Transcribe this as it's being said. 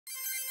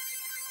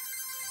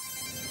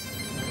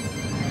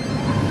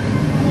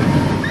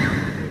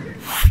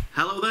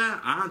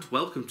and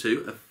welcome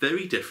to a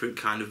very different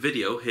kind of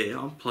video here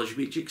on Pleasure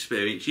Beach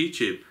Experience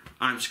YouTube.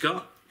 I'm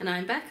Scott. And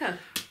I'm Becca.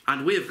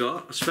 And we have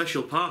got a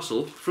special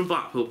parcel from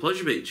Blackpool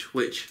Pleasure Beach,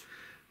 which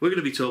we're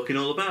going to be talking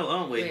all about,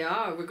 aren't we? We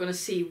are. We're going to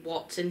see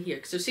what's in here,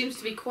 because there seems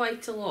to be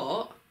quite a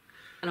lot,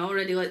 and I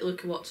already like the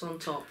look of what's on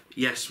top.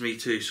 Yes, me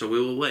too. So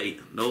we will wait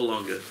no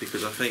longer,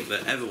 because I think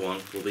that everyone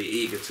will be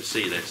eager to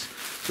see this.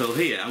 So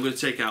here, I'm going to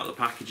take out the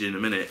packaging in a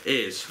minute,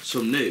 is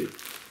some new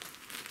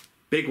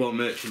Big One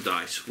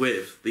merchandise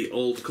with the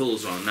old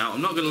colours on. Now,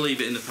 I'm not going to leave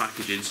it in the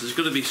packaging, so there's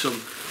going to be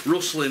some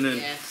rustling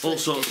and all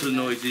sorts of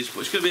noises,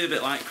 but it's going to be a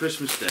bit like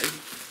Christmas Day,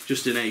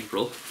 just in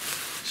April.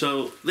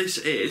 So this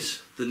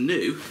is the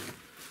new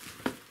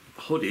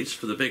hoodies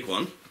for the Big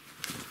One.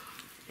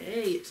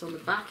 Hey, it's on the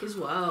back as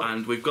well.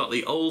 And we've got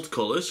the old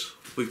colours.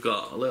 We've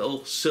got a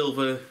little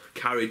silver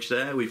carriage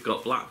there. We've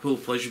got Blackpool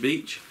Pleasure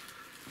Beach.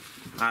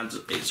 And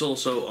it's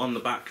also on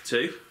the back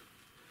too.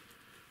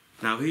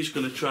 Now, who's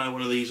going to try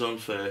one of these on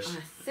first?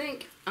 I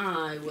think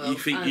I will. You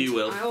think you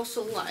will? I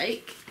also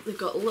like, they've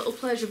got a little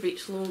Pleasure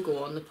Beach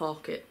logo on the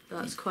pocket.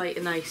 That's quite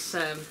a nice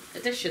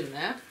addition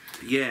there.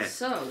 Yeah.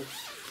 So.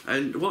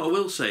 And what I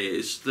will say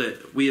is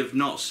that we have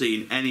not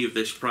seen any of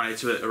this prior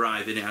to it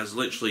arriving. It has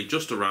literally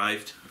just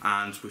arrived,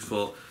 and we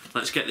thought,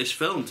 let's get this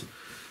filmed.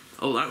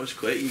 Oh, that was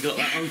quick. You got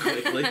that on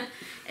quickly.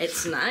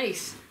 It's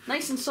nice.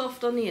 Nice and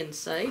soft on the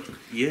inside.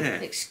 Yeah.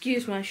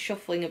 Excuse my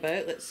shuffling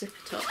about. Let's zip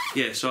it up.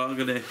 Yeah, so I'm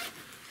going to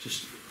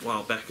just,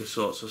 while Becca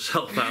sorts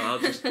herself out, I'll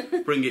just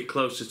bring it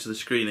closer to the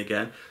screen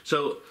again.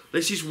 So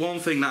this is one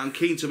thing that I'm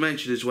keen to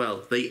mention as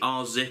well. They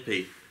are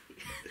zippy.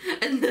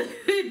 And the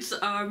hoods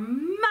are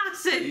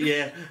massive.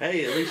 Yeah,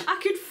 hey, at least I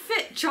could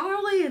fit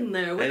Charlie in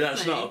there with Hey,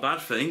 that's me. not a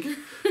bad thing.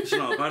 It's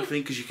not a bad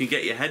thing because you can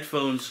get your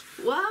headphones.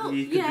 Well,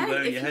 you could yeah, be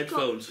wearing your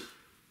headphones.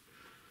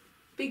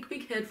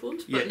 Big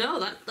headphones, but yeah. No,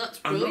 that's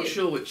brilliant. I'm not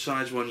sure which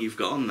size one you've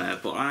got on there,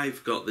 but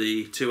I've got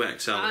the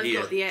 2XL here.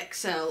 I've got the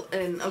XL,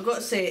 and I've got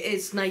to say it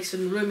is nice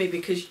and roomy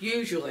because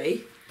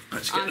usually...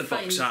 Let's get the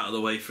box out of the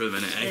way for a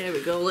minute, eh? There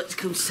we go, let's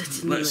come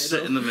sit in the middle. Let's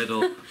sit in the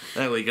middle.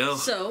 There we go.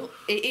 So,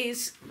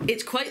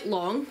 it's quite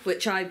long,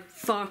 which I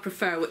far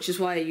prefer, which is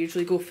why I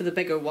usually go for the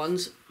bigger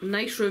ones.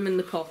 Nice room in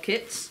the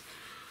pockets.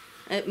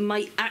 It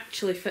might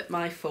actually fit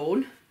my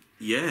phone.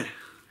 Yeah.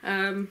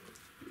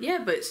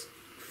 Yeah, but it's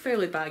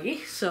fairly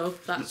baggy, so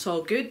that's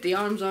all good. The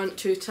arms aren't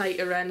too tight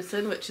or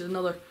anything, which is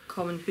another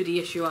common hoodie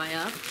issue I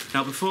have.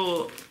 Now,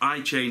 before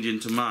I change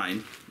into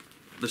mine,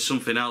 there's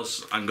something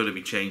else I'm going to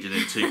be changing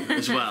into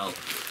as well.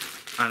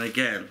 And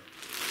again,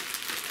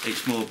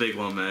 it's more Big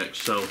One merch,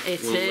 so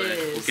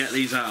we'll get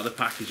these out of the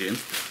packaging.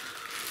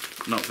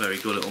 Not very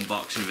good at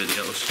unboxing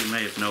videos, you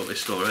may have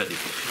noticed already.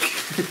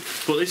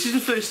 But this is the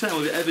first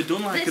time we've ever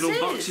done like an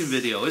unboxing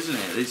video, isn't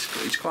it?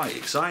 It's quite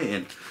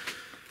exciting.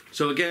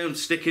 So again,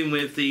 sticking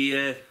with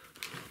the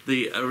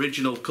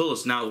original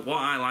colours. Now, what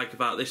I like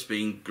about this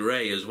being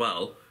grey as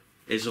well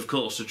is, of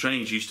course, the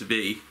trains used to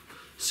be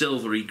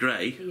silvery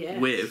grey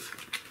with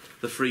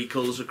the three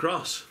colours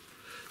across.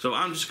 So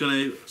I'm just going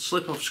to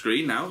slip off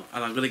screen now,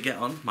 and I'm going to get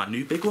on my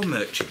new Big One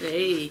merch.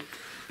 Hey.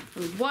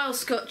 And while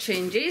Scott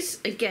changes,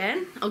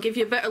 again, I'll give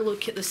you a better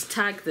look at this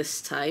tag this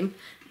time.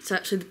 It's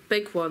actually the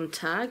Big One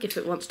tag, if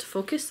it wants to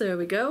focus. There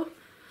we go.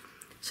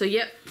 So,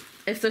 yep,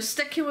 if they're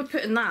sticking with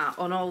putting that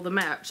on all the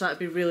merch, that'd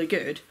be really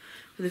good.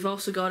 But they've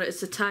also got it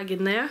as a tag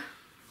in there.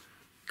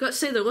 Got to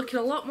say, they're looking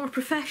a lot more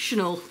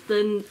professional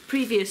than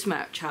previous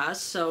merch has,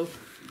 so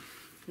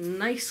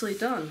nicely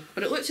done.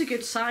 But it looks a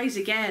good size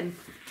again.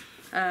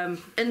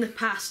 In the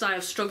past, I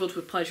have struggled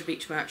with Pleasure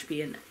Beach merch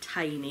being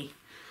tiny.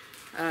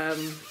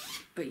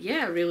 But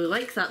yeah, I really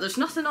like that. There's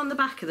nothing on the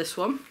back of this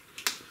one.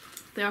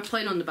 They are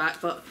plain on the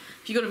back, but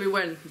if you're going to be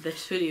wearing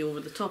this hoodie over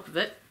the top of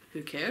it,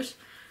 who cares?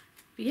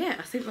 But yeah,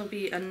 I think they'll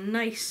be a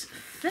nice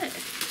fit.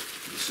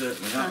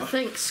 Certainly are. I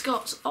think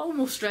Scott's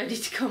almost ready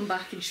to come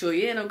back and show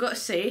you, and I've got to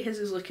say, his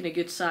is looking a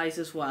good size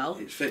as well.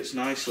 It fits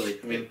nicely.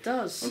 I mean, it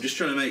does. I'm just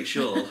trying to make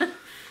sure,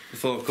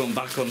 before I come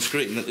back on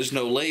screen, that there's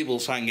no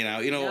labels hanging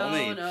out, you know what I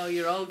mean? No,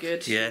 you're all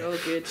good. Yeah. You're all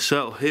good.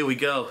 So, here we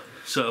go.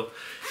 So,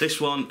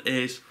 this one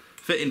is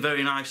fitting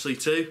very nicely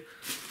too.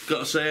 Got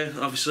to say,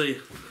 obviously,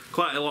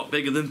 quite a lot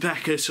bigger than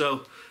Becca,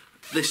 so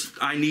this,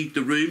 I need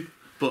the room,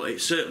 but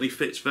it certainly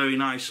fits very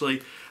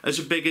nicely. As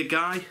a bigger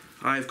guy,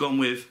 I've gone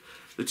with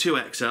the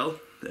 2XL.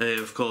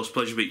 Of course,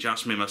 Pleasure Beach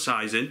asked me my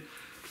sizing.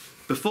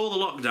 Before the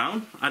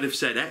lockdown, I'd have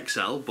said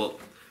XL, but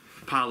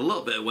piled a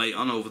little bit of weight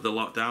on over the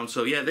lockdown.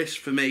 So yeah, this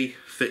for me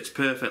fits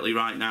perfectly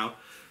right now.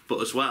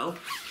 But as well,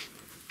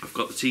 I've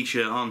got the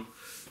t-shirt on,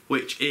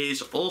 which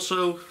is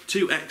also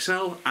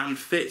 2XL and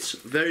fits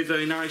very,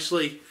 very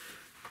nicely.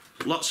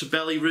 Lots of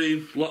belly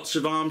room, lots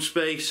of arm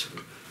space.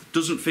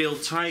 Doesn't feel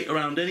tight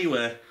around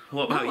anywhere.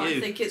 What about you? I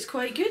think it's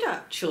quite good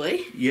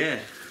actually. Yeah.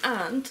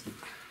 And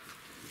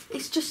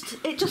it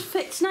just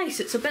fits nice.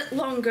 It's a bit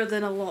longer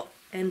than a lot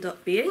end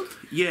up being.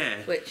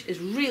 Yeah. Which is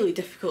really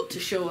difficult to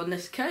show on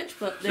this couch,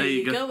 but there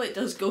you go. It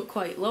does go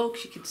quite low,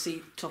 because you can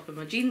see top of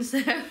my jeans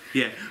there.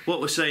 Yeah,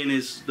 what we're saying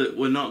is that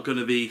we're not going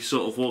to be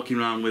sort of walking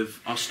around with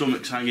our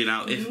stomachs hanging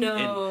out.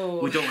 No.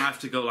 We don't have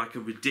to go like a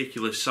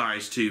ridiculous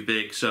size too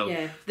big. So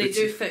yeah, they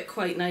do fit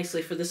quite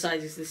nicely for the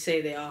sizes they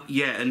say they are.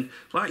 Yeah, and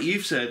like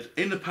you've said,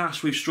 in the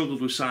past we've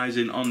struggled with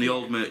sizing on the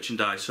old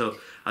merchandise. So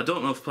I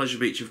don't know if Pleasure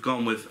Beach have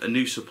gone with a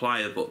new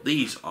supplier, but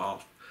these are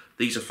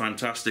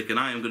fantastic, and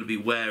I am going to be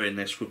wearing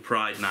this with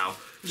pride now.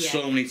 Yeah.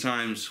 So many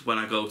times when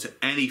I go to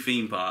any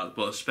theme park,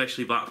 but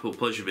especially Blackpool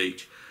Pleasure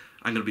Beach,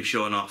 I'm going to be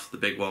showing off the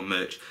Big One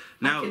merch.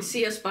 Now, I can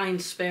see us buying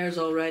spares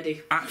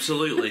already.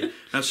 Absolutely.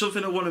 Now,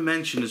 something I want to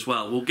mention as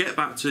well, we'll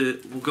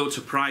go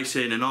to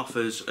pricing and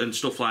offers and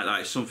stuff like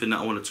that. It's something that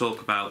I want to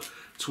talk about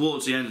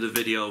towards the end of the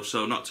video,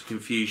 so not to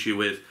confuse you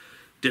with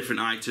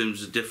different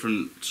items,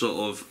 different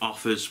sort of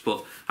offers,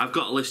 but I've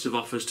got a list of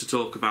offers to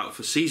talk about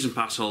for season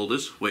pass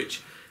holders,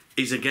 which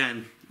is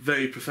again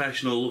very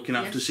professional, looking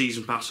after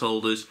season pass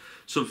holders,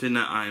 something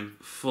that I'm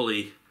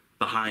fully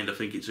behind. I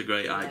think it's a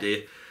great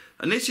idea,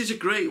 and this is a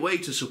great way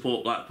to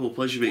support Blackpool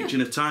Pleasure Beach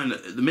in a time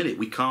that at the minute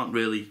we can't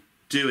really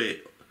do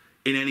it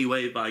in any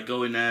way by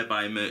going there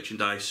buying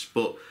merchandise,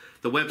 but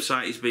the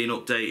website is being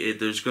updated.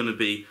 There's going to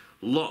be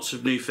lots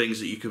of new things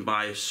that you can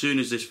buy as soon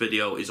as this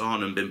video is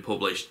on and been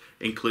published,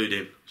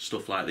 including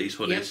stuff like these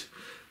hoodies.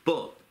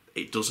 But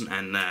it doesn't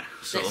end there.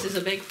 So this is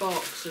a big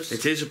box.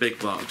 It is a big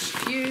box. A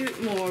few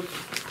more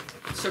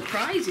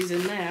surprises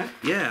in there.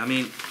 Yeah, I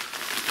mean,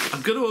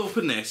 I'm going to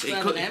open this.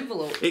 Well, an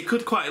envelope. It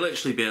could quite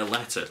literally be a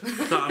letter.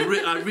 But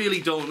I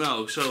really don't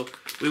know. So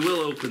we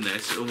will open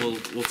this and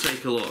we'll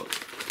take a look.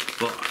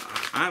 But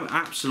I'm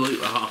absolutely...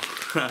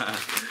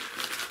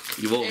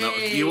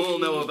 You all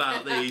know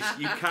about these.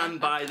 You can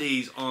buy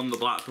these on the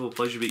Blackpool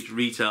Pleasure Beach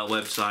retail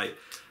website.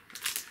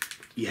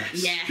 Yes.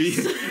 Yes.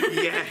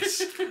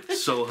 Yes.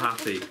 So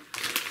happy.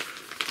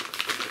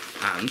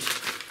 And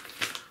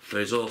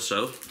there's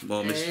also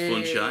more Mr.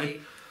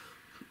 Funshine.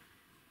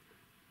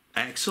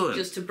 Excellent.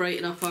 Just to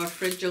brighten up our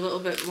fridge a little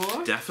bit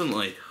more.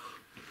 Definitely.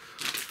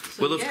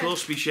 So, we'll of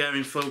course be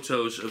sharing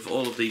photos of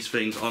all of these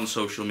things on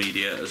social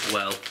media as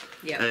well.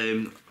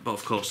 Yeah. But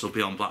of course they'll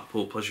be on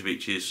Blackpool Pleasure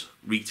Beach's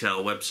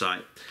retail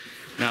website.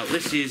 Now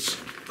this is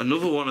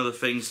another one of the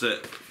things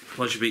that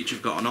Pleasure Beach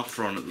have got an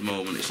offer on at the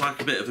moment. It's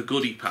like a bit of a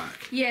goodie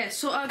pack. Yeah,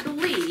 so I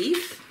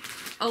believe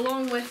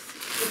along with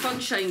the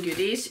Funshine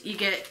goodies you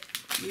get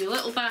your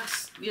little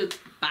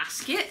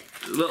basket.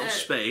 Little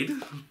spade,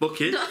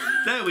 bucket.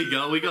 There we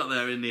go, we got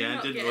there in the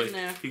end, didn't we?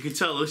 There. You can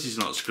tell this is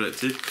not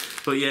scripted.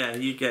 But yeah,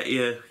 you get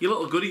your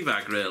little goodie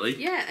bag really.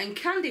 Yeah, and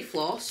candy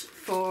floss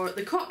for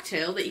the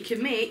cocktail that you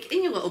can make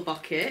in your little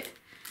bucket.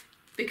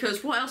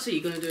 Because what else are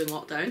you going to do in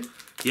lockdown?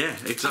 Yeah,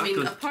 exactly. I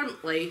mean,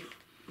 apparently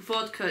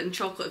vodka and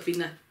chocolate have been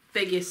the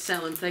biggest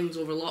selling things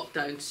over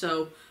lockdown.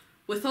 So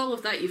with all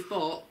of that you've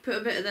bought, put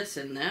a bit of this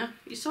in there,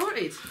 you're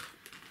sorted.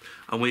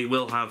 And we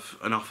will have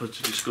an offer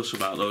to discuss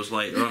about those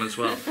later on as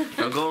well.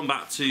 Now going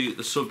back to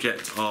the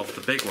subject of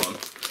the big one.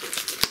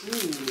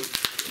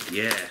 Ooh.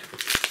 Yeah.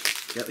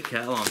 Get the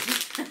kettle on.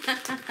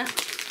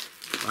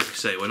 Like I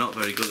say, we're not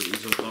very good at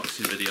these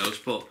unboxing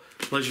videos, but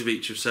Pleasure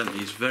Beach have sent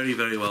these very,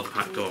 very well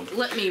packed on.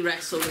 Let me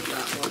wrestle with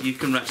that one. You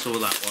can wrestle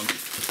with that one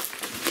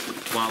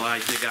while I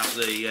dig out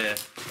the...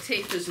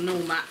 Tape is no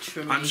match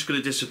for me. I'm just going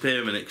to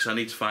disappear a minute because I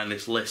need to find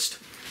this list.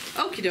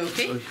 Okie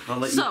dokie.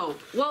 So,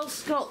 while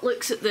Scott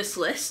looks at this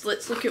list,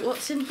 let's look at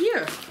what's in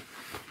here.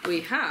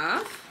 We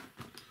have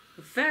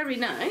a very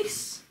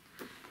nice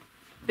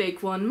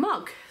Big One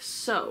mug.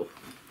 So,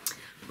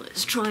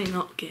 let's try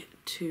not get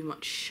too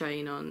much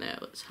shine on there.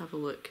 Let's have a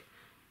look.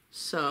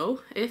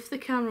 So, if the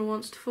camera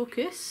wants to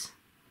focus,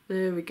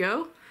 there we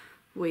go.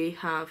 We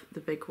have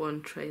the Big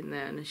One train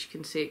there, and as you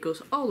can see it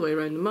goes all the way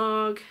around the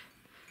mug.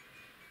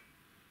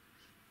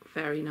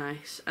 Very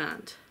nice,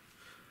 and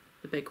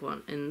the Big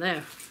One in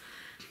there.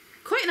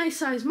 Quite a nice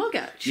size mug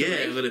actually.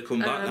 Yeah, I'm going to come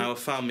back now. I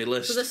found my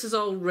list. So this is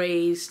all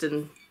raised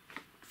and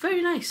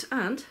very nice,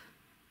 and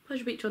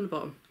Pleasure Beach on the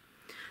bottom.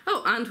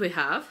 Oh, and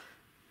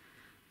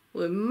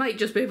we might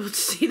just be able to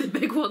see the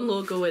Big One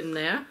logo in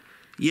there.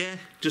 Yeah,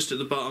 just at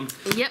the bottom.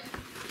 Yep.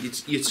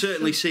 You'd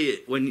certainly see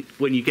it when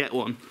you get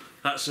one.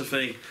 That's the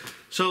thing.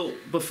 So,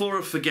 before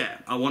I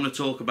forget, I want to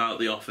talk about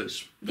the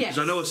offers. Yes. Because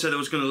I know I said I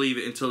was going to leave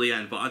it until the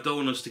end, but I don't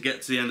want us to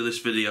get to the end of this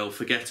video,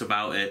 forget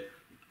about it,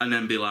 and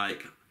then be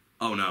like,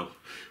 oh no,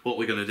 what are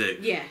we going to do?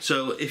 Yeah.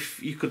 So,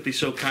 if you could be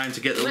so kind to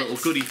get the little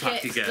goodie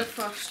pack again. Let's get the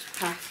first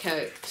pack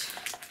out.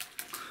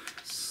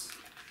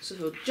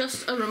 So,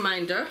 just a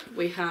reminder,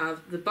 we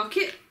have the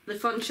bucket, the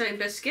Funshine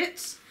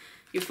biscuits,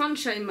 your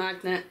Funshine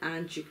magnet,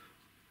 and your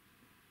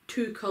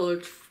 2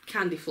 coloured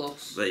candy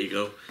floss. There you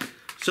go.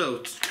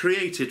 So,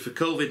 created for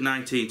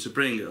COVID-19 to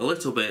bring a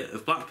little bit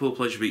of Blackpool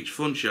Pleasure Beach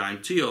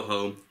Funshine to your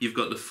home, you've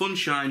got the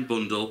Funshine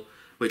bundle,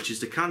 which is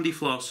the candy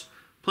floss,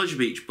 Pleasure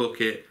Beach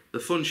bucket, the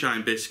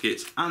Funshine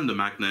biscuits and the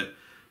magnet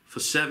for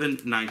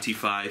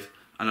 £7.95,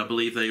 and I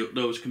believe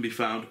those can be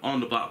found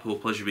on the Blackpool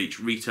Pleasure Beach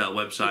retail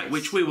website,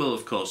 which we will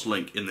of course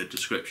link in the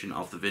description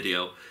of the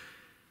video.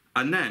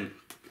 And then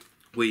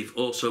we've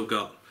also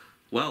got,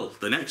 well,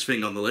 the next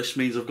thing on the list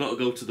means I've got to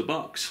go to the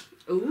box.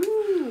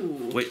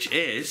 Ooh. Which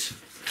is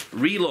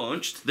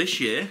relaunched this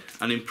year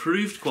and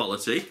improved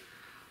quality.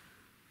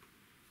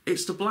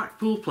 It's the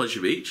Blackpool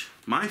Pleasure Beach,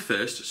 my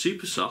first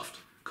super soft,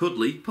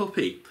 cuddly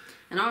puppy.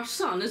 And our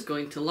son is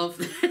going to love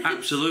this.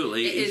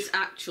 Absolutely. It is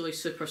actually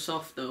super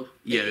soft though.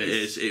 Yeah, it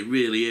is. It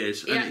really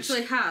is. It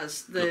actually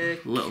has the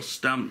little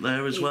stamp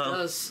there as well. It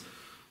does.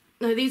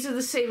 Now these are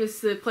the same as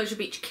the Pleasure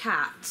Beach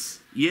cats.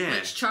 Yeah.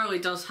 Which Charlie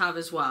does have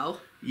as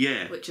well.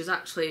 Yeah. Which is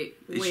actually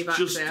way it's back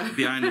just there.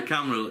 behind the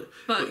camera.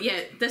 But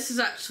yeah, this is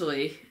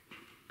actually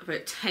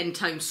about 10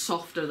 times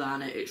softer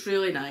than it. It's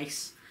really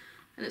nice.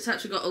 And it's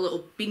actually got a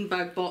little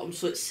beanbag bottom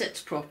so it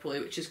sits properly,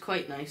 which is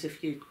quite nice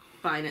if you're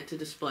buying it to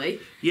display.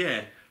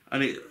 Yeah.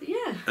 And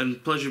yeah.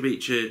 And Pleasure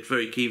Beach are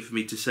very keen for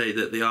me to say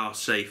that they are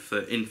safe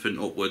for infant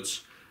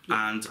upwards,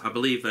 and I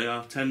believe they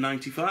are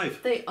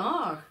 $10.95. They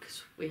are,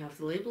 because we have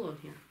the label on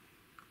here.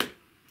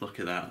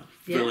 Look at that.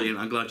 Brilliant.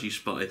 I'm glad you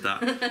spotted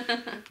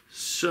that.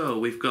 So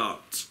we've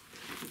got...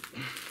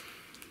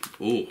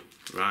 Oh,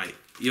 right.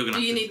 You're gonna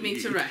Do you have need me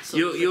to wrestle?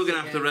 You're going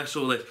to have to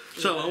wrestle with it.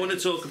 So I want to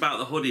talk about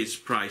the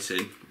hoodies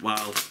pricing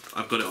while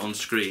I've got it on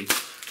screen.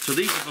 So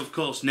these have of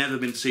course never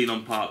been seen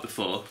on part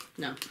before.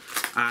 No.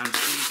 And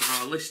these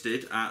are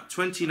listed at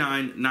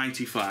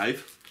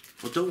 $29.95.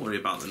 Well, don't worry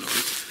about the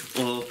noise.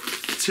 Or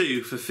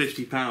 2 for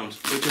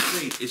 £50, which I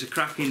think is a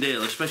cracking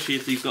deal, especially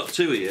if you've got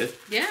 2 of you.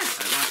 Yeah.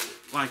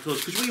 Like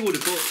us, because we would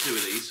have bought 2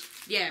 of these.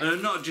 Yeah. And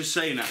I'm not just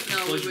saying that because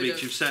No, Pleasure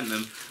Beach have sent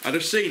them. I'd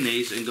have seen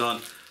these and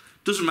gone,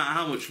 doesn't matter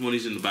how much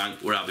money's in the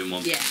bank, we're having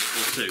one. Yeah.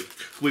 Or 2.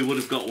 We would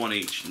have got one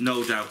each,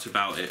 no doubt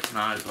about it. And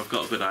I've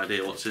got a good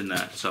idea what's in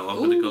there, so I'm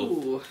going to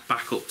go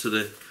back up to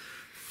the...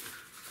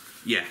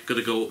 Yeah, got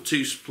to go up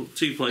two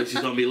places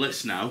on my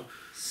list now.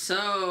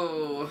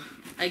 So,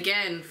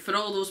 again, for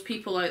all those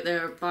people out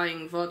there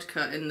buying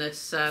vodka in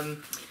this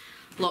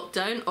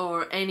lockdown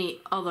or any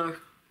other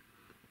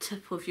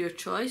tip of your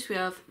choice, we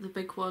have the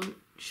big one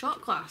shot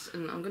glass,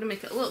 and I'm going to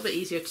make it a little bit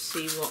easier to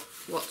see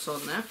what's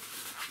on there.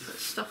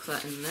 Let's stuff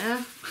that in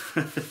there.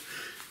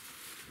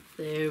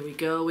 There we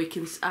go. We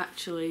can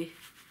actually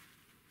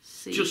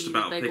see just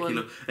about the big picking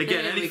one. up.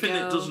 Again, anything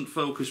that doesn't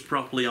focus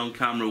properly on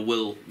camera,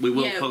 we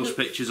will post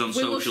pictures on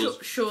socials. We will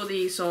show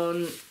these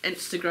on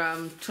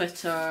Instagram,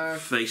 Twitter,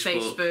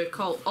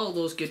 Facebook, all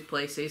those good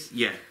places.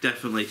 Yeah,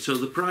 definitely. So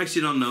the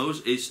pricing on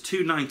those is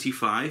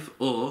 $2.95,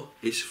 or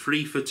it's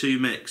 3 for 2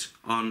 mix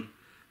on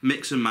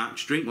mix and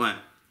match drinkware.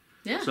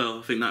 Yeah. So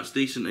I think that's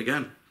decent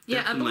again.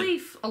 Yeah, Definitely. I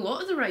believe a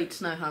lot of the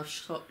rides now have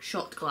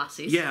shot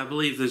glasses. Yeah, I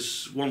believe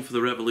there's one for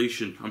the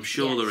Revolution. I'm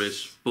sure there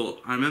is.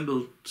 But I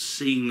remember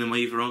seeing them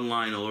either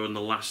online or on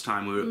the last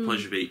time we were at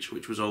Pleasure Beach,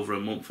 which was over a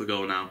month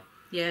ago now.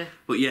 Yeah.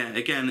 But yeah,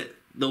 again,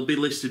 they'll be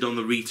listed on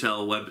the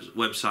retail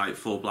website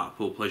for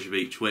Blackpool Pleasure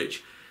Beach,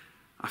 which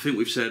I think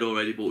we've said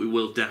already, but we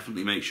will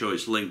definitely make sure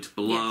it's linked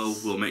below.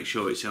 Yes. We'll make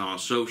sure it's in our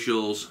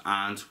socials,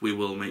 and we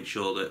will make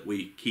sure that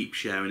we keep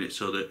sharing it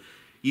so that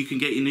you can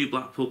get your new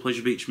Blackpool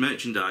Pleasure Beach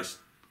merchandise.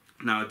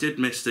 Now, I did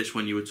miss this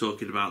when you were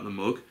talking about the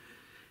mug.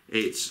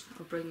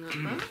 I'll bring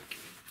that back.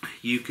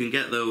 You can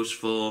get those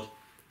for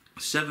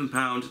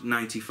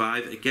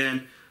 £7.95.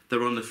 Again,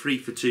 they're on the 3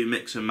 for 2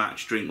 mix and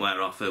match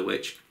drinkware offer,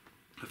 which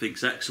I think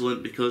is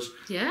excellent because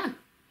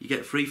you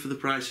get 3 for the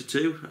price of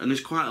 2, and there's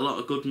quite a lot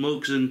of good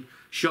mugs and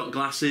shot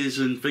glasses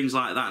and things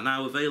like that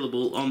now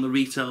available on the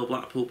retail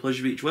Blackpool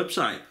Pleasure Beach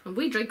website. And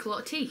we drink a lot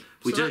of tea,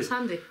 so that's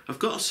handy. I've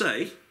got to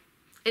say,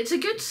 it's a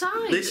good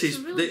size. It's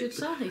a really good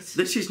size.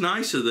 This is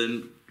nicer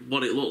than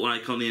what it looked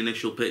like on the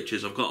initial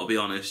pictures, I've got to be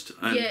honest.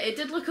 And yeah, it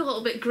did look a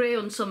little bit grey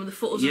on some of the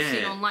photos I've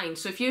seen online,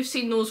 so if you've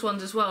seen those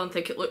ones as well and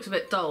think it looks a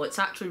bit dull, it's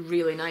actually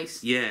really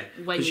nice. Yeah,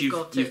 when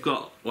you've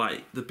got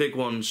like the big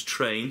one's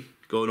train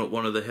going up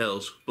one of the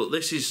hills, but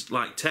this is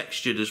like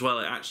textured as well.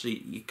 It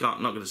actually,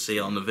 not going to see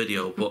it on the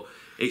video, but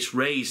it's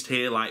raised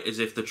here like as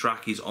if the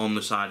track is on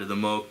the side of the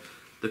mug.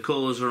 The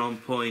colours are on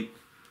point.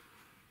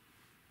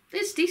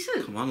 It's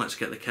decent. Come on, let's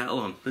get the kettle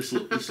on. This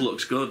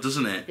looks good,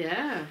 doesn't it?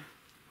 Yeah.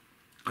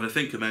 And I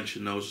think I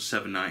mentioned those are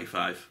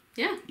 $7.95.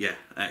 Yeah. Yeah,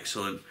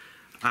 excellent.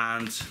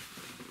 And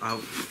I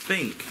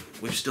think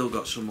we've still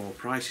got some more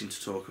pricing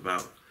to talk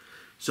about.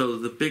 So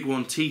the big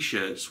one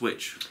t-shirts,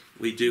 which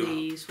we do have.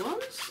 These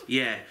ones?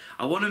 Yeah.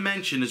 I want to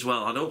mention as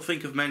well, I don't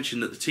think I've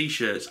mentioned that the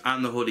t-shirts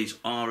and the hoodies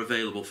are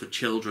available for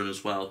children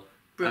as well.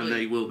 Brilliant.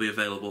 And they will be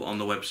available on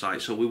the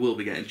website, so we will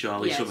be getting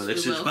Charlie some of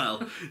this as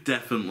well,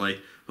 definitely.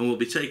 And we'll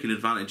be taking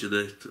advantage of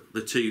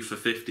the 2 for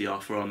 50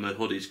 offer on the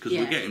hoodies, because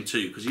we're getting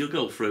 2, because you'll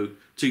go through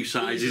 2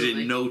 sizes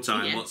in no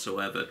time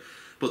whatsoever.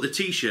 But the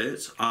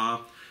t-shirts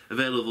are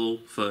available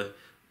for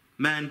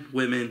men,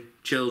 women,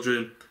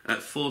 children at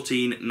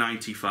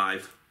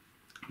 $14.95.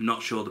 I'm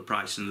not sure the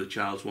pricing of the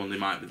child's one, they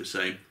might be the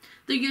same.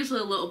 They're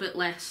usually a little bit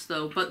less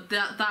though, but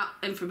that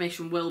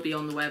information will be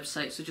on the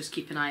website, so just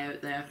keep an eye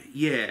out there.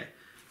 Yeah.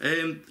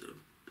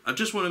 I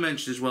just want to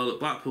mention as well that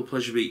Blackpool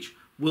Pleasure Beach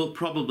will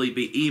probably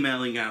be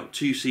emailing out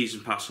to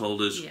season pass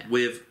holders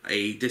with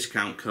a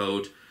discount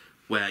code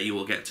where you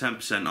will get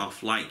 10%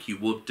 off like you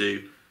would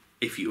do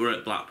if you were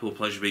at Blackpool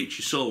Pleasure Beach,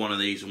 you saw one of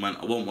these and went,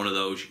 I want one of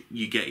those,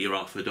 you get your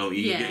offer, don't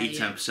you? You get your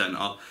 10%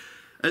 off.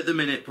 At the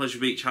minute, Pleasure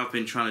Beach have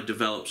been trying to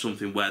develop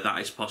something where that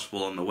is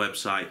possible on the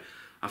website.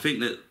 I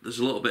think that there's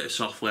a little bit of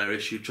software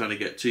issue trying to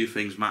get two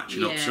things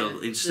matching up. So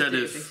instead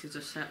of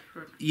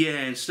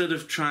instead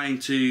of trying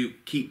to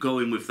keep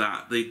going with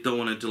that, they don't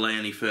want to delay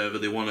any further.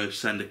 They want to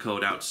send a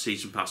code out to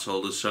season pass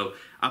holders. So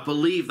I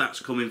believe that's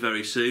coming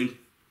very soon.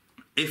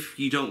 If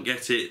you don't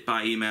get it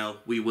by email,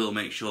 we will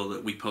make sure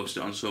that we post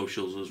it on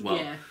socials as well.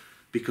 Yeah.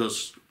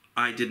 Because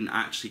I didn't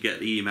actually get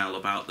the email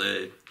about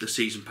the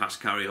season pass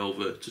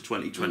carryover to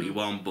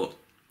 2021, but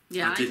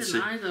yeah, I didn't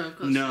either.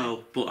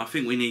 No, but I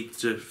think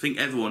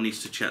everyone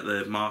needs to check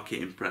their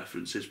marketing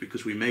preferences,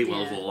 because we may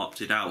well have all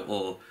opted out,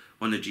 or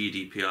when the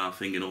GDPR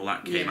thing and all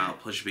that came out,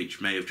 Pleasure Beach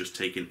may have just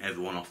taken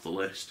everyone off the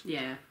list.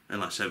 Yeah.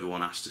 Unless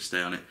everyone has to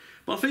stay on it.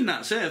 But I think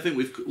that's it. I think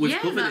we've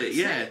covered it.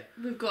 Yeah.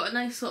 We've got a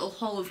nice little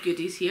haul of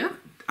goodies here.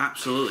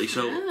 Absolutely.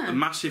 So a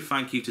massive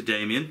thank you to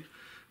Damien.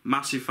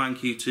 Massive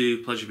thank you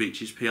to Pleasure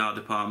Beach's PR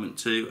department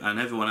too, and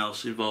everyone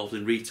else involved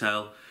in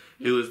retail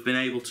who have been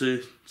able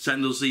to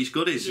send us these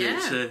goodies. Yeah.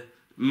 It's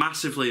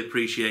massively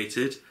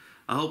appreciated.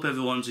 I hope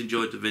everyone's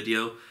enjoyed the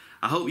video.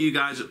 I hope you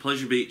guys at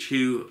Pleasure Beach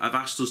who have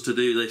asked us to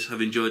do this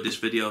have enjoyed this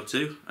video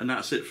too. And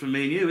that's it from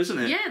me and you, isn't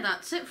it? Yeah,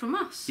 that's it from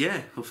us.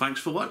 Yeah, well, thanks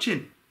for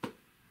watching.